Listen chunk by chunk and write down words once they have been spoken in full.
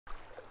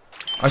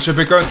I should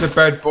be going to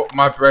bed, but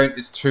my brain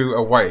is too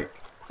awake.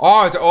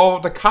 Oh, is it all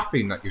the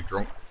caffeine that you've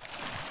drunk?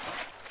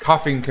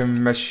 Caffeine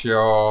can mess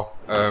your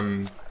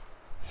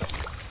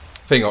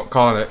thing up,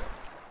 can't it?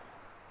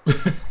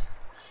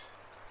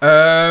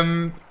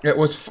 It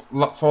was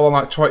falling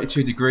like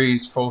 22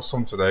 degrees, full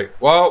sun today.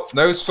 Well,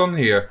 no sun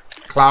here.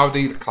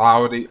 Cloudy,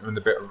 and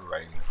a bit of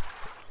rain.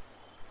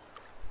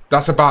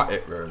 That's about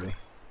it, really.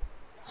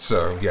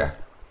 So, yeah.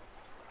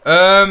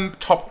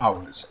 Top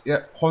hours.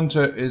 Yeah,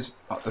 Hunter is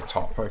at the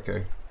top,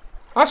 okay.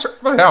 That's,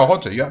 well, yeah,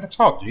 Hunter, you're at the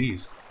top,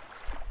 jeez.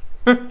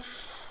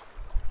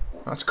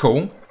 That's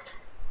cool.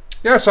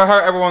 Yeah, so I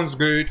hope everyone's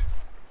good.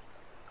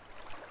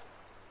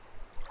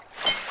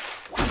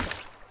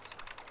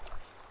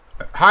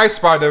 Hi,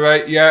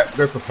 Spider-8. Yeah,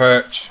 go for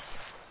perch.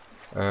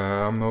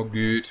 I'm no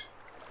good.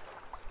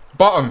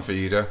 Bottom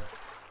feeder.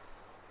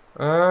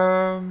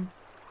 I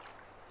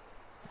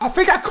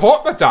think I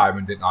caught the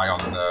diamond, didn't I, on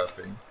the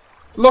thing?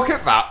 Look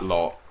at that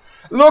lot.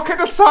 Look at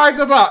the size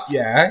of that,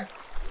 yeah?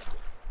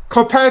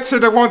 Compared to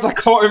the ones I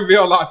caught in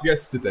real life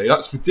yesterday.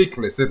 That's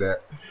ridiculous, isn't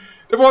it?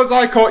 The ones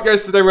I caught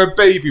yesterday were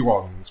baby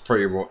ones,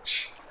 pretty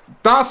much.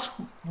 That's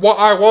what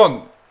I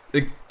want.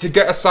 To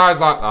get a size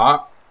like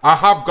that. I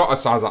have got a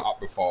size like that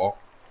before.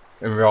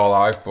 In real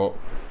life, but...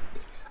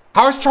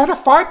 I was trying to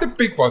find the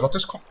big ones. I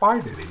just couldn't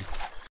find any.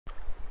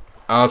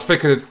 I was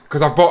thinking...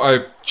 Because I bought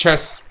a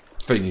chest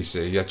thing, you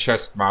see. A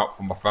chest mount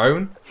for my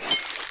phone.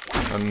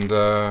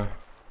 And,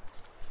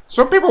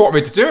 some people want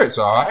me to do it,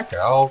 so I'm like, okay,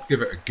 I'll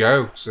give it a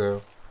go,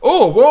 so...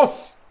 Oh,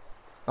 wolf!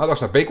 That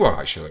looks a big one,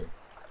 actually.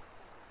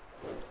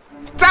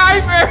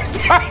 Diamond!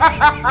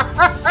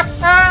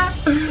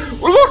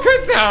 Look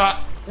at that!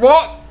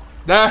 What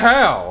the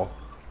hell?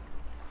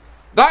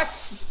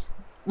 That's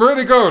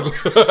really good.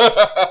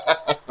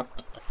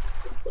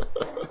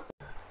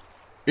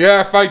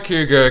 Yeah, thank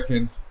you,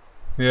 Gherkin.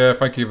 Yeah,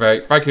 thank you,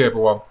 mate. Thank you,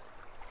 everyone.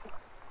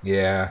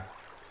 Yeah.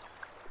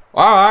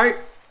 Alright.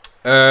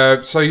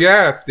 So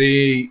yeah,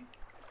 the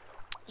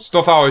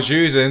stuff I was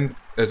using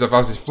is I've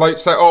this float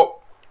set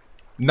up,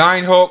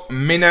 9-hook,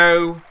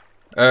 minnow,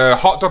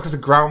 hot dog as a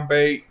ground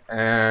bait,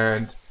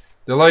 and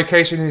the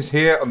location is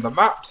here on the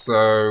map.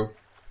 So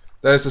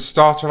there's a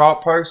starter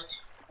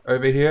outpost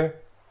over here,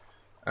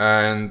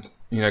 and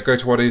you know, go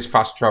to one of these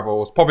fast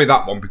travels. Probably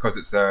that one because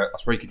it's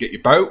that's where you can get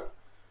your boat.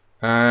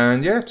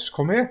 And yeah, just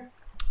come here.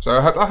 So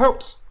I hope that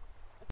helps.